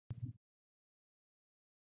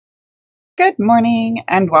Good morning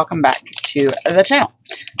and welcome back to the channel.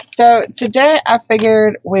 So today I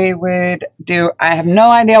figured we would do, I have no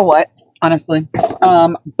idea what, honestly,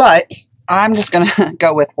 but I'm just going to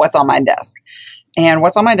go with what's on my desk. And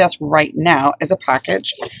what's on my desk right now is a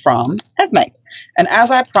package from Esme. And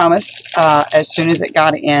as I promised, as soon as it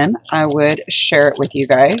got in, I would share it with you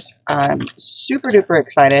guys. I'm super duper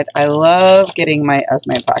excited. I love getting my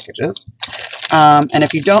Esme packages. And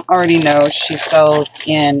if you don't already know, she sells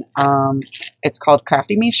in, it's called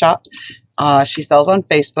Crafty Me Shop. She sells on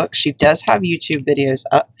Facebook. She does have YouTube videos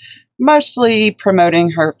up, mostly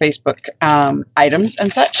promoting her Facebook items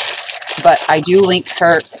and such. But I do link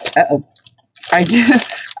her, I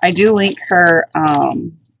do link her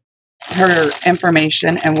her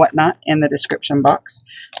information and whatnot in the description box.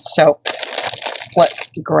 So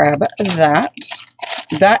let's grab that.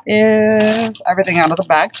 That is everything out of the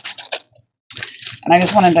bag. And I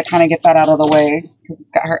just wanted to kind of get that out of the way because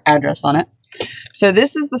it's got her address on it. So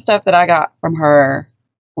this is the stuff that I got from her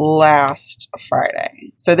last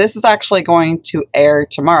Friday. So this is actually going to air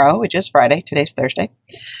tomorrow, which is Friday. Today's Thursday.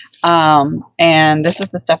 And this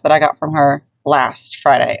is the stuff that I got from her last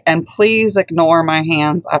Friday. And please ignore my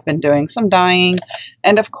hands. I've been doing some dyeing.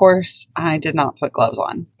 And of course, I did not put gloves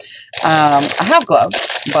on. I have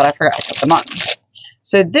gloves, but I forgot to put them on.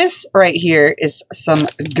 So this right here is some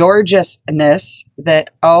gorgeousness that,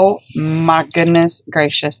 oh my goodness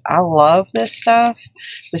gracious, I love this stuff.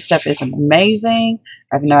 This stuff is amazing.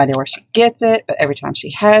 I have no idea where she gets it, but every time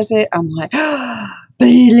she has it, I'm like, oh,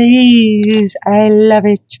 please, I love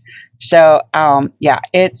it. So, yeah,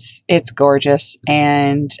 it's gorgeous.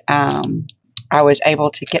 And, I was able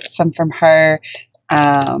to get some from her.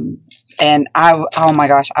 And oh my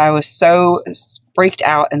gosh, I was so freaked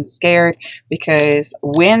out and scared because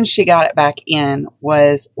when she got it back in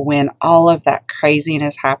was when all of that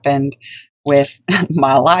craziness happened with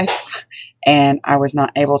my life, and I was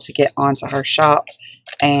not able to get onto her shop,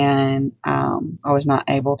 and I was not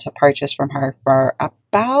able to purchase from her for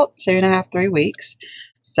about 2.5, 3 weeks.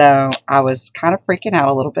 So I was kind of freaking out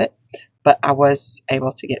a little bit, but I was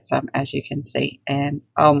able to get some, as you can see, and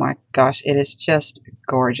oh my gosh, it is just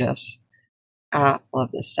gorgeous. I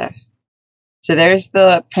love this stuff. So there's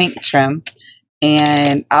the paint trim,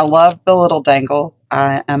 and I love the little dangles.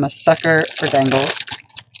 I am a sucker for dangles.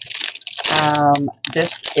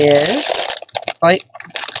 This is,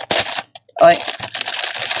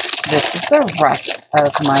 this is the rest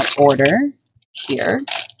of my order here.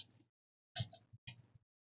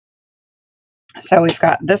 So we've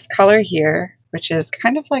got this color here, which is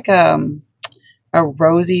kind of like a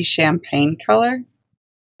rosy champagne color.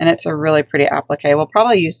 And it's a really pretty applique. We'll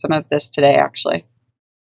probably use some of this today, actually.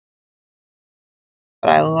 But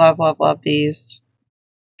I love, love, love these.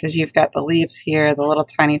 Because you've got the leaves here, the little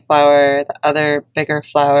tiny flower, the other bigger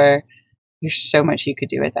flower. There's so much you could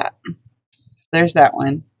do with that. There's that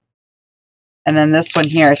one. And then this one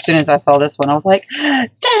here, as soon as I saw this one, I was like,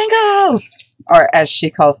 dangles! Or as she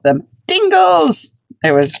calls them, dingles!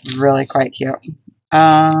 It was really quite cute.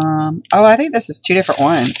 Oh, I think this is 2 different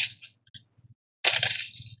ones.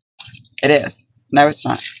 It is. No, it's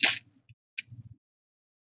not.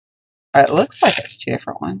 It looks like it's 2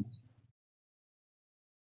 different ones.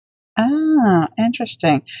 Ah,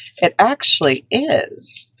 interesting. It actually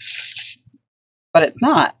is. But it's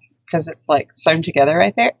not, because it's like sewn together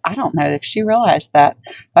right there. I don't know if she realized that.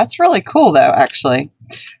 That's really cool, though, actually.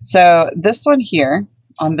 So this one here,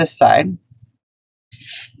 on this side,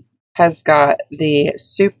 has got the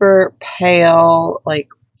super pale, like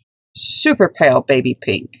super pale baby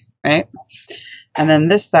pink. Right? And then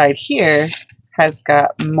this side here has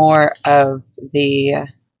got more of the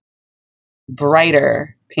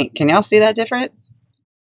brighter pink. Can y'all see that difference?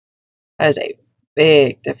 That is a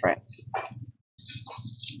big difference.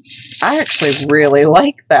 I actually really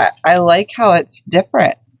like that. I like how it's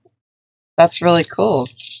different. That's really cool.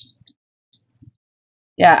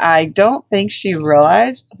 Yeah, I don't think she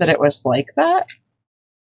realized that it was like that.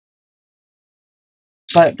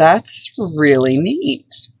 But that's really neat.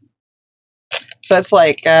 So it's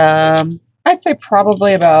like, I'd say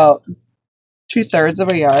probably about 2/3 of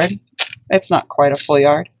a yard. It's not quite a full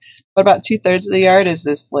yard, but about 2/3 of the yard is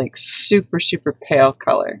this like super, super pale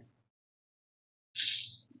color.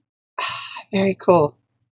 Very cool.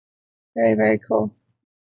 Very, very cool.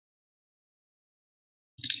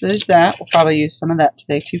 So there's that. We'll probably use some of that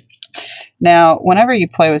today too. Now, whenever you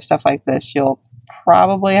play with stuff like this, you'll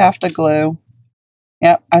probably have to glue.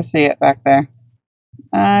 Yep, I see it back there.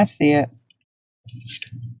 I see it.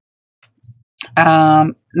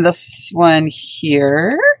 This one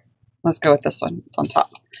here, let's go with this one. It's on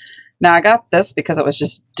top. Now I got this because it was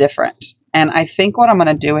just different. And I think what I'm going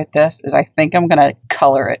to do with this is I think I'm going to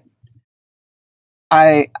color it.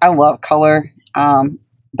 I love color.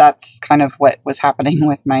 That's kind of what was happening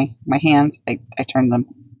with my hands. I turned them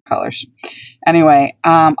colors. Anyway,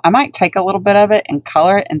 I might take a little bit of it and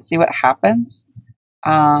color it and see what happens.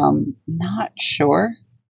 Not sure.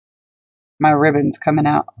 My ribbon's coming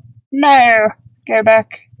out. No, go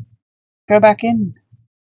back in.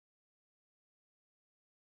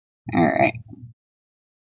 All right.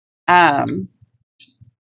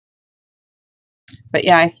 But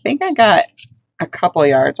yeah, I think I got a couple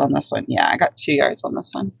yards on this one. Yeah, I got 2 yards on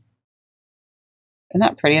this one. Isn't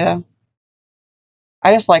that pretty though?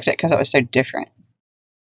 I just liked it because it was so different.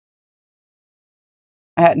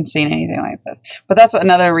 I hadn't seen anything like this. But that's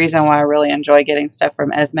another reason why I really enjoy getting stuff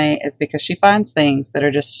from Esme, is because she finds things that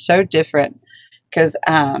are just so different. Because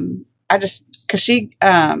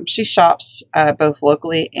she shops both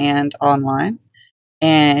locally and online,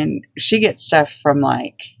 and she gets stuff from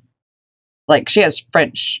like she has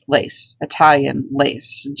French lace, Italian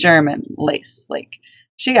lace, German lace. Like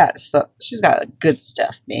she's got good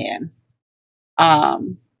stuff, man.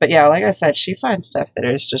 But yeah, like I said, she finds stuff that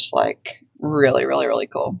is just like really, really, really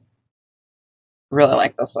cool. Really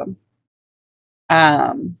like this one.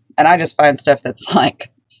 And I just find stuff that's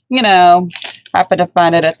like, you know, happen to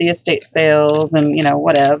find it at the estate sales and, you know,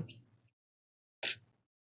 whatevs.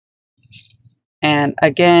 And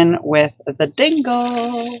again, with the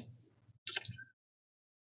dingles.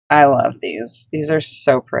 I love these. These are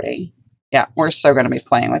so pretty. Yeah, we're so going to be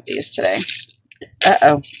playing with these today.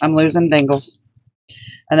 Uh-oh, I'm losing dingles.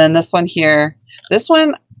 And then this one here. This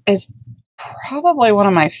one is probably one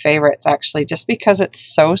of my favorites, actually, just because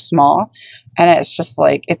it's so small. And it's just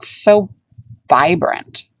like, it's so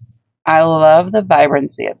vibrant. I love the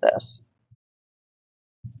vibrancy of this.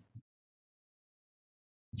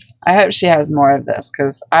 I hope she has more of this,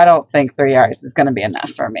 because I don't think 3 yards is going to be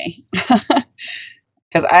enough for me.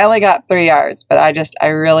 Because I only got 3 yards, but I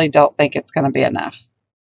really don't think it's going to be enough.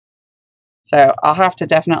 So I'll have to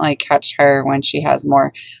definitely catch her when she has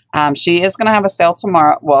more. She is going to have a sale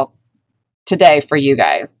tomorrow. Well, today for you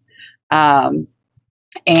guys. And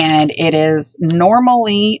it is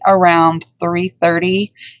normally around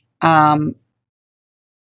 3:30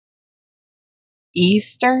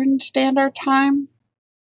 Eastern Standard Time.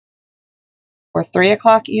 Or 3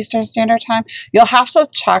 o'clock Eastern Standard Time. You'll have to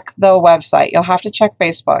check the website. You'll have to check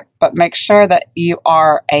Facebook, but make sure that you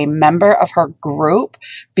are a member of her group,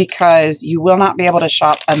 because you will not be able to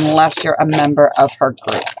shop unless you're a member of her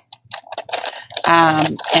group.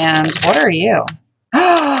 And what are you?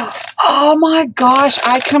 Oh my gosh,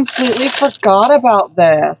 I completely forgot about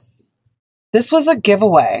this. This was a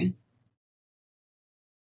giveaway.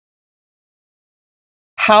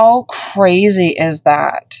 How crazy is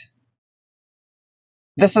that?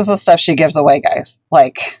 This is the stuff she gives away, guys.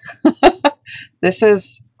 Like, this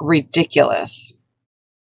is ridiculous.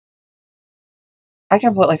 I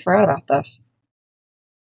completely forgot about this.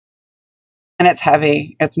 And it's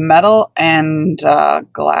heavy. It's metal and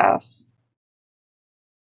glass.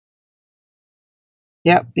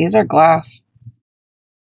 Yep, these are glass.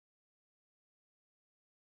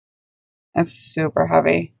 It's super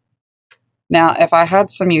heavy. Now, if I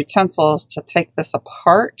had some utensils to take this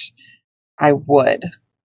apart, I would.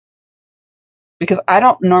 Because I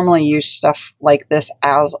don't normally use stuff like this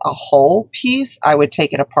as a whole piece. I would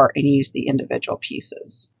take it apart and use the individual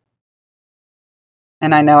pieces.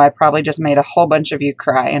 And I know I probably just made a whole bunch of you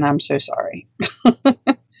cry, and I'm so sorry.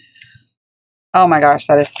 Oh my gosh,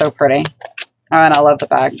 that is so pretty. Oh, and I love the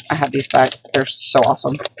bag. I have these bags. They're so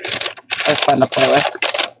awesome. They're fun to play with.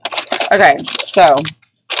 Okay, so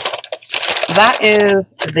that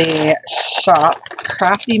is the shop,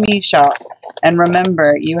 Crafty Me Shop. And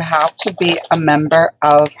remember, you have to be a member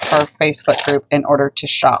of her Facebook group in order to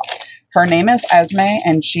shop. Her name is Esme,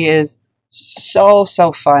 and she is so,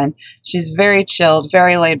 so fun. She's very chilled,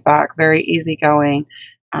 very laid back, very easygoing,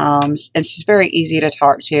 and she's very easy to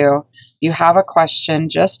talk to. You have a question,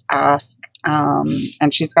 just ask.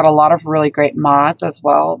 And she's got a lot of really great mods as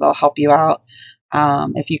well. They'll help you out.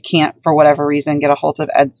 If you can't, for whatever reason, get a hold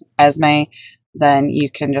of Esme, then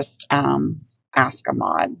you can just ask a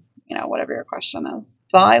mod. You know, whatever your question is.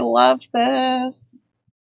 So I love this.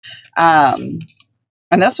 And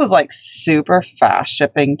this was like super fast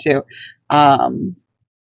shipping too.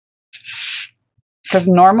 Because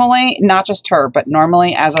normally, not just her, but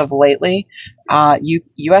normally as of lately,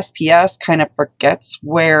 USPS kind of forgets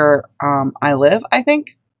where I live, I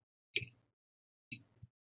think.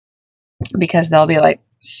 Because they'll be like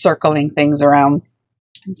circling things around.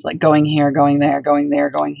 It's like going here, going there, going there,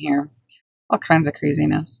 going here. All kinds of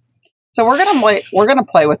craziness. So we're gonna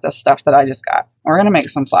play with this stuff that I just got. We're gonna make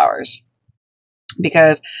some flowers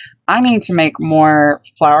because I need to make more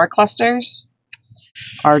flower clusters,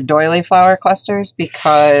 or doily flower clusters,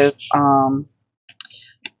 because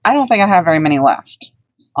I don't think I have very many left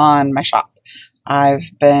on my shop.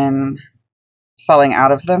 I've been selling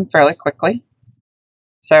out of them fairly quickly,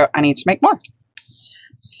 so I need to make more.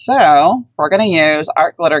 So we're going to use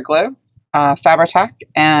art glitter glue, Fabri-Tac,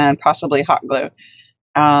 and possibly hot glue.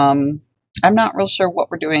 I'm not real sure what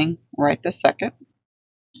we're doing right this second.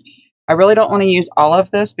 I really don't want to use all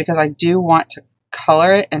of this because I do want to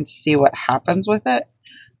color it and see what happens with it.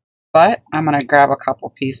 But I'm going to grab a couple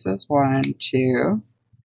pieces. 1, 2,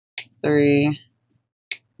 3,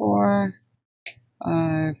 4,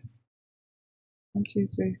 5. 1, 2,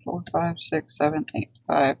 3, 4, 5, 6, 7, 8,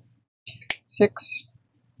 5, 6,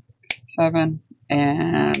 7,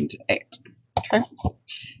 and 8. Okay.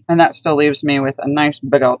 And that still leaves me with a nice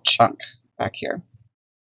big old chunk back here.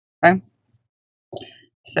 Okay.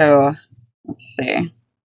 So let's see.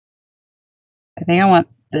 I think I want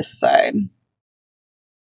this side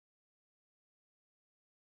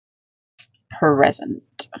present.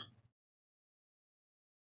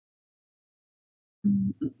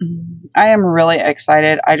 I am really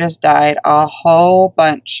excited. I just dyed a whole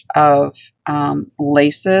bunch of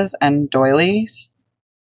laces and doilies.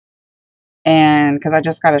 And because I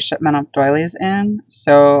just got a shipment of doilies in,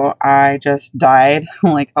 so I just dyed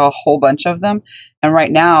like a whole bunch of them. And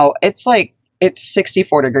right now it's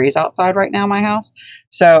 64 degrees outside right now in my house.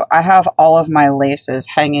 So I have all of my laces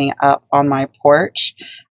hanging up on my porch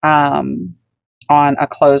on a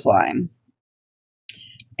clothesline.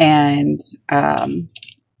 And I'm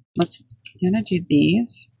gonna do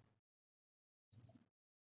these.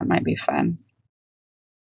 That might be fun.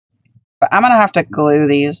 But I'm gonna have to glue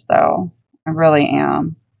these though. I really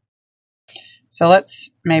am. So let's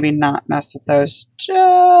maybe not mess with those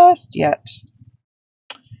just yet.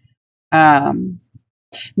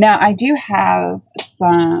 Now I do have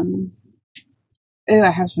some, I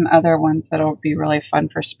have some other ones that'll be really fun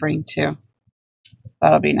for spring too.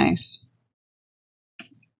 That'll be nice.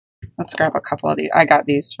 Let's grab a couple of these. I got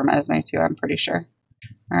these from Esme too, I'm pretty sure.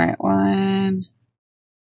 All right, 1,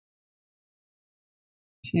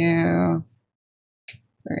 2,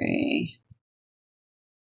 3,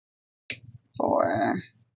 4,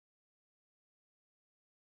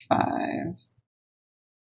 5,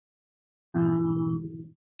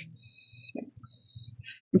 6.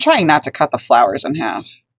 I'm trying not to cut the flowers in half.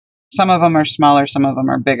 Some of them are smaller, some of them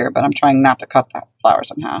are bigger, but I'm trying not to cut the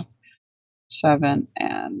flowers in half. 7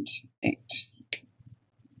 and 8.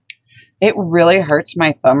 It really hurts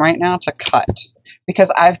my thumb right now to cut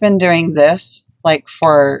because I've been doing this like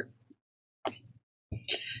for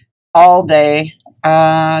all day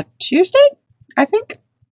Tuesday, I think,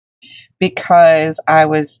 because I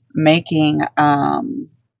was making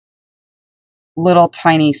little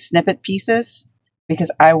tiny snippet pieces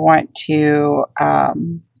because I want to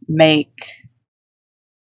make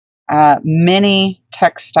mini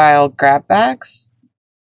textile grab bags.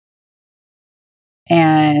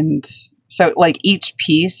 And so like each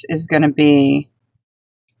piece is going to be,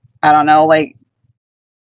 I don't know, like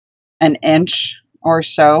an inch or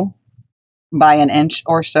so by an inch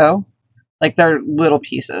or so. Like they're little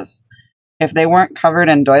pieces. If they weren't covered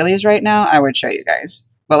in doilies right now, I would show you guys.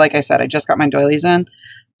 But like I said, I just got my doilies in.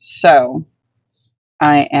 So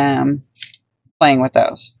I am playing with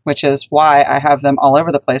those, which is why I have them all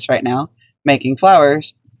over the place right now, making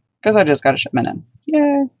flowers, because I just got a shipment in.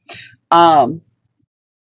 Yay.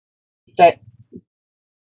 Stay.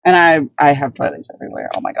 And I have doilies everywhere.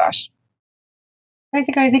 Oh my gosh.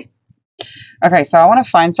 Crazy, crazy. Okay, so I want to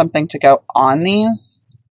find something to go on these.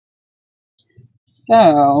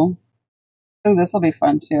 So, oh, this will be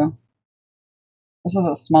fun too. This is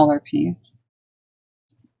a smaller piece.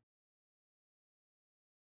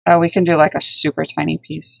 Oh, we can do like a super tiny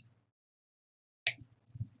piece.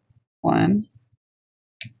 1,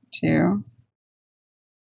 2,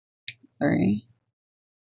 3,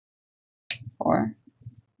 4,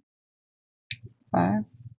 5,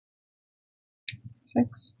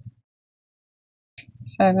 6,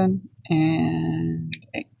 7, and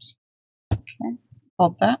 8. Okay,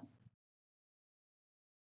 hold that.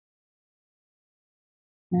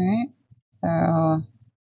 Alright, so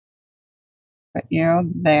put you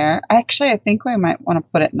there. Actually, I think we might want to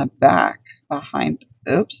put it in the back behind.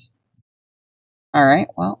 Oops. Alright,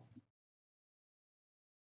 well,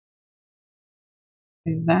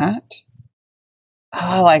 do that. Oh,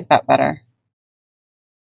 I like that better.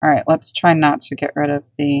 Alright, let's try not to get rid of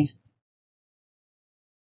the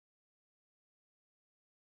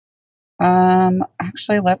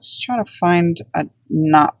Actually, let's try to find a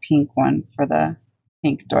not pink one for the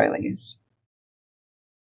pink doilies.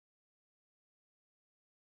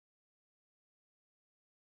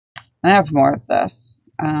 I have more of this.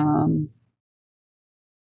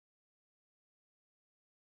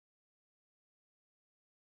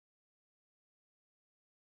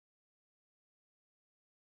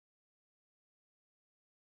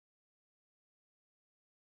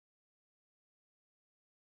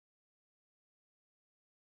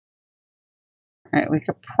 Alright, we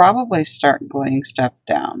could probably start gluing stuff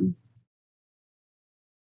down.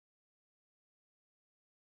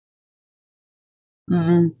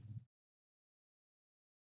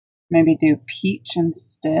 Maybe do peach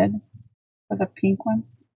instead for the pink one.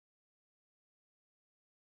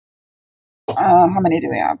 How many do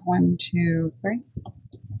we have? 1, 2, 3.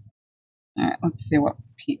 Alright, let's see what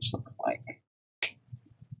peach looks like.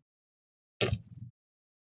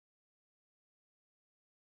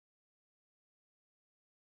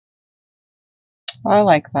 Oh, I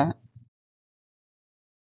like that.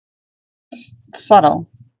 It's subtle.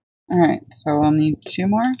 Alright, so we'll need 2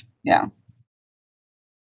 more. Yeah.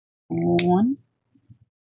 1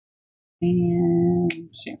 and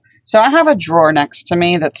 2. So I have a drawer next to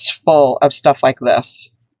me that's full of stuff like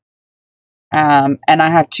this. And I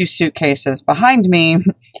have 2 suitcases behind me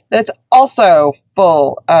that's also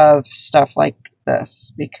full of stuff like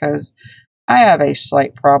this because I have a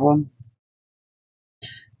slight problem.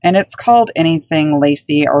 And it's called anything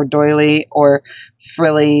lacy or doily or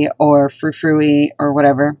frilly or frou-frou-y or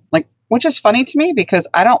whatever. Like, which is funny to me because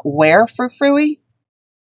I don't wear frou-frou-y.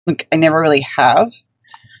 Like, I never really have.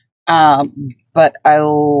 But I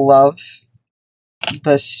love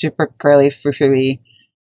the super girly frou-frou-y,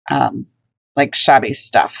 like shabby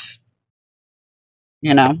stuff.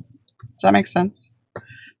 You know? Does that make sense?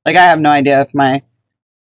 Like, I have no idea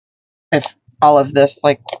if all of this,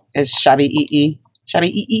 like, is shabby ee. Shabby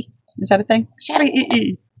ee? Is that a thing? Shabby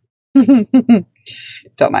ee.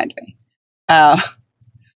 Don't mind me.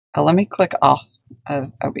 Let me click off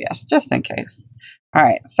of OBS just in case. All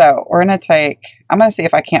right, so we're going to take, I'm going to see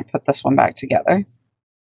if I can't put this one back together.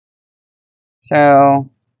 So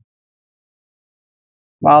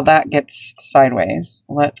while that gets sideways,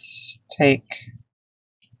 let's take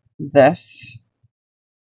this.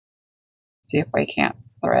 See if we can't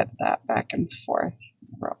thread that back and forth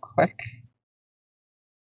real quick.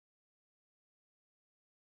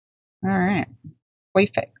 All right,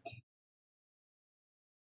 perfect.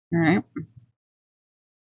 All right.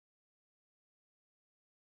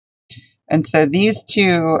 And so these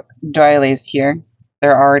 2 doilies here,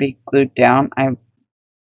 they're already glued down. I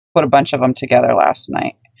put a bunch of them together last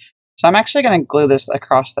night. So I'm actually going to glue this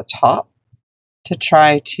across the top to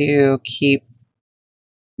try to keep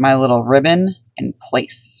my little ribbon in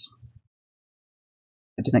place.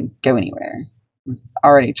 It doesn't go anywhere. I was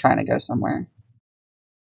already trying to go somewhere.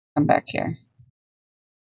 Come back here.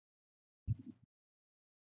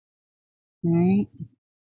 All right.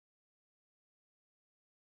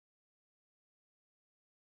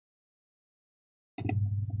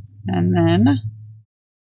 And then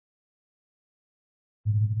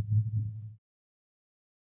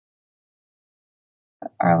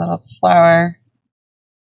our little flower.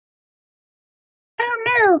 Oh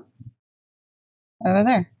no! Over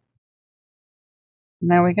there.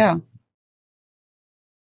 And there we go.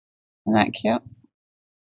 Isn't that cute?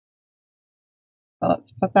 So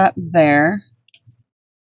let's put that there.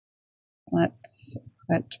 Let's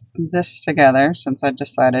put this together since I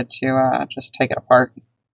decided to just take it apart.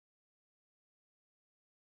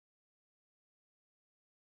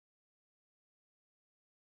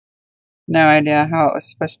 No idea how it was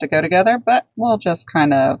supposed to go together, but we'll just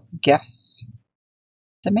kind of guess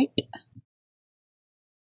to make it.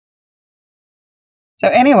 So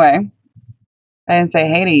anyway, I didn't say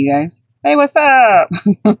hey to you guys. Hey, what's up?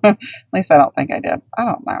 At least I don't think I did. I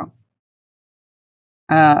don't know.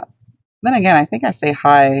 Then again, I think I say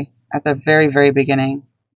hi at the very, very beginning.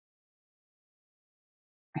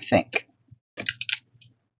 I think.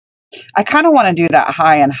 I kind of want to do that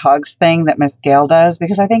hi and hugs thing that Miss Gail does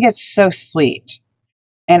because I think it's so sweet.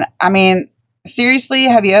 And I mean, seriously,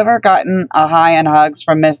 have you ever gotten a hi and hugs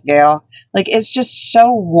from Miss Gail? Like, it's just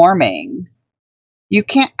so warming. You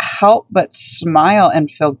can't help but smile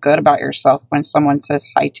and feel good about yourself when someone says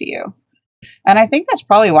hi to you. And I think that's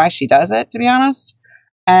probably why she does it, to be honest.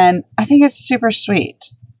 And I think it's super sweet.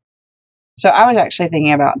 So I was actually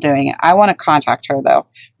thinking about doing it. I want to contact her, though,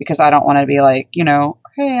 because I don't want to be like, you know,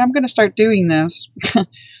 hey, I'm going to start doing this.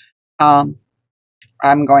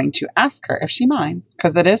 I'm going to ask her if she minds,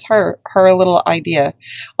 because it is her little idea.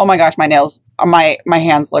 Oh my gosh, my nails, my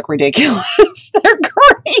hands look ridiculous. They're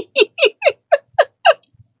green.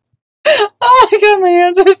 Oh my god, my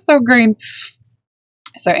hands are so green.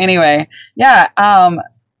 So anyway, yeah,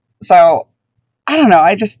 so I don't know,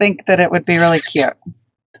 I just think that it would be really cute.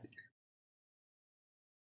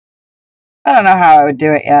 I don't know how I would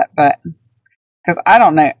do it yet, but because I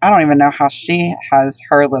don't even know how she has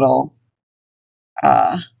her little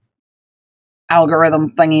algorithm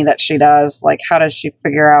thingy that she does. Like, how does she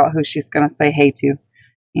figure out who she's going to say hey to?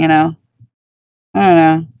 You know? I don't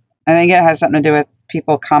know. I think it has something to do with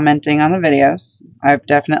people commenting on the videos. I've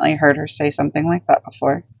definitely heard her say something like that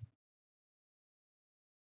before.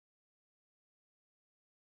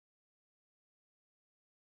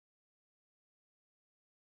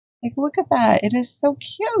 Like, look at that. It is so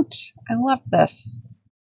cute. I love this.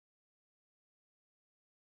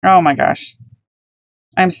 Oh my gosh.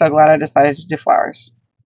 I'm so glad I decided to do flowers.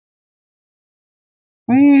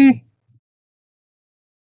 Whee.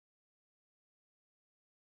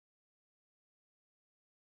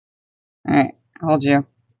 All right, hold you.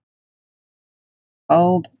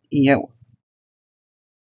 Hold you.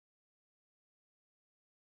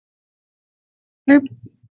 Bloop.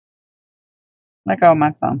 Let go of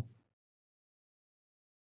my thumb.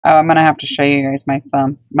 Oh, I'm going to have to show you guys my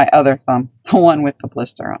thumb. My other thumb. The one with the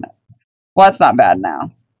blister on it. Well, it's not bad now.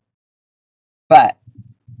 But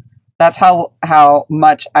that's how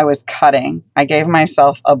much I was cutting. I gave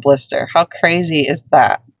myself a blister. How crazy is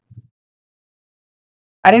that?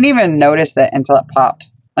 I didn't even notice it until it popped.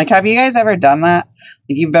 Like, have you guys ever done that?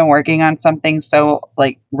 Like, you've been working on something so,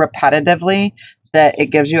 like, repetitively that it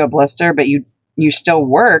gives you a blister, but you still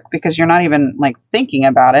work because you're not even, like, thinking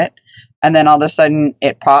about it. And then all of a sudden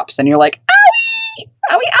it pops and you're like, owie!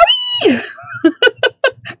 Owie, owie!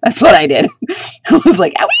 That's what I did. I was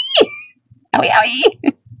like, owie! Owie,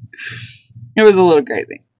 owie! It was a little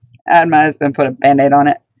crazy. I had my husband put a Band-Aid on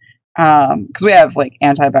it. Because we have, like,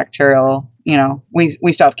 antibacterial, you know, we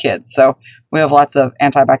still have kids, so we have lots of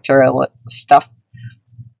antibacterial stuff.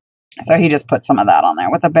 So he just put some of that on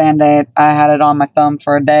there with a Band-Aid. I had it on my thumb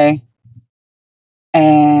for a day.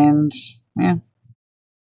 And, yeah.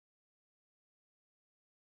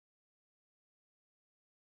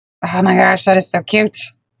 Oh my gosh, that is so cute.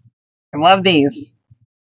 I love these.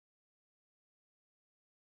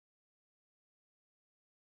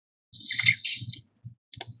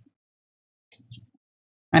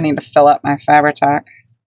 I need to fill up my Fabri-Tac.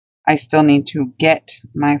 I still need to get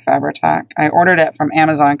my Fabri-Tac. I ordered it from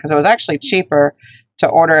Amazon because it was actually cheaper to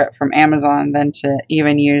order it from Amazon than to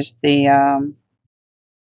even use the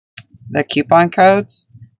coupon codes,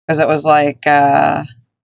 because it was like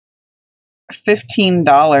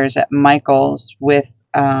 $15 at Michael's with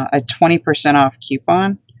a 20% off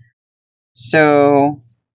coupon. So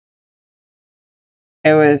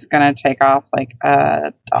it was going to take off like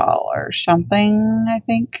 $1 something, I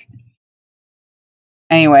think.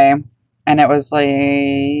 Anyway, and it was like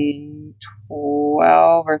 $12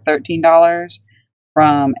 or $13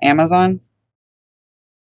 from Amazon.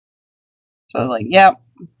 So I was like, yep.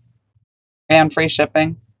 And free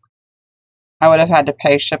shipping. I would have had to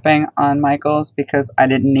pay shipping on Michael's because I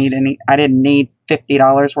didn't need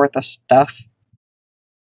 $50 worth of stuff.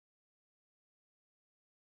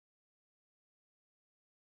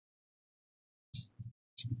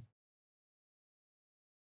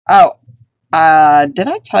 Oh, did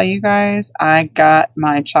I tell you guys I got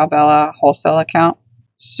my Chabella wholesale account?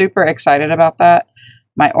 Super excited about that.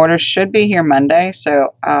 My orders should be here Monday,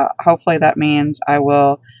 so hopefully that means I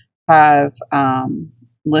will have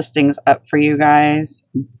listings up for you guys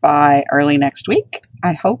by early next week,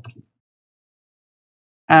 I hope.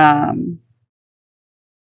 I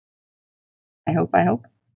hope.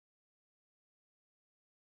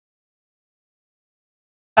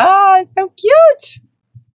 Oh, it's so cute.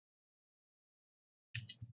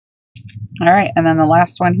 All right, and then the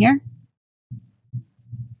last one here.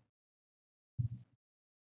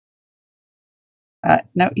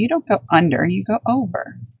 No, you don't go under, you go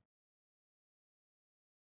over.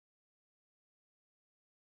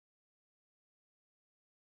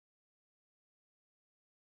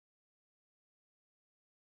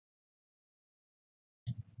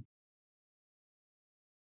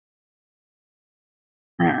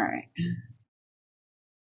 All right.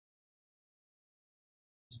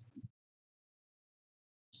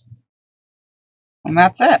 And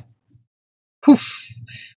that's it. Poof.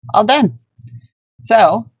 All done.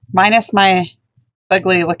 So, minus my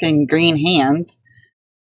ugly looking green hands,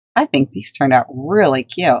 I think these turned out really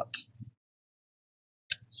cute.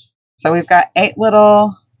 So we've got 8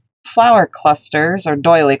 little flower clusters, or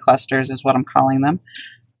doily clusters is what I'm calling them.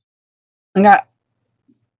 I got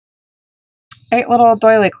 8 little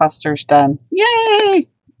doily clusters done. Yay!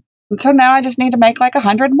 And so now I just need to make like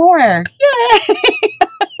 100 more. Yay!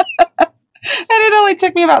 And it only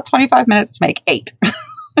took me about 25 minutes to make 8.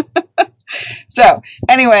 So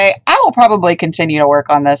anyway, I will probably continue to work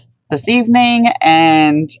on this evening,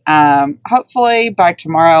 and hopefully by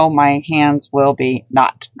tomorrow my hands will be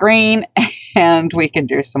not green and we can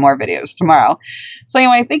do some more videos tomorrow. So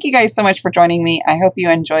anyway, thank you guys so much for joining me. I hope you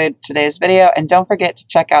enjoyed today's video, and don't forget to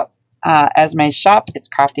check out Esme's shop. It's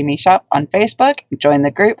Crafty Me Shop on Facebook. Join the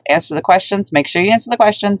group, answer the questions. Make sure you answer the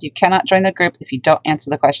questions. You cannot join the group if you don't answer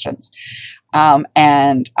the questions.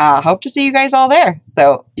 And hope to see you guys all there.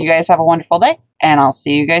 So you guys have a wonderful day, and I'll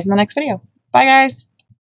see you guys in the next video. Bye guys.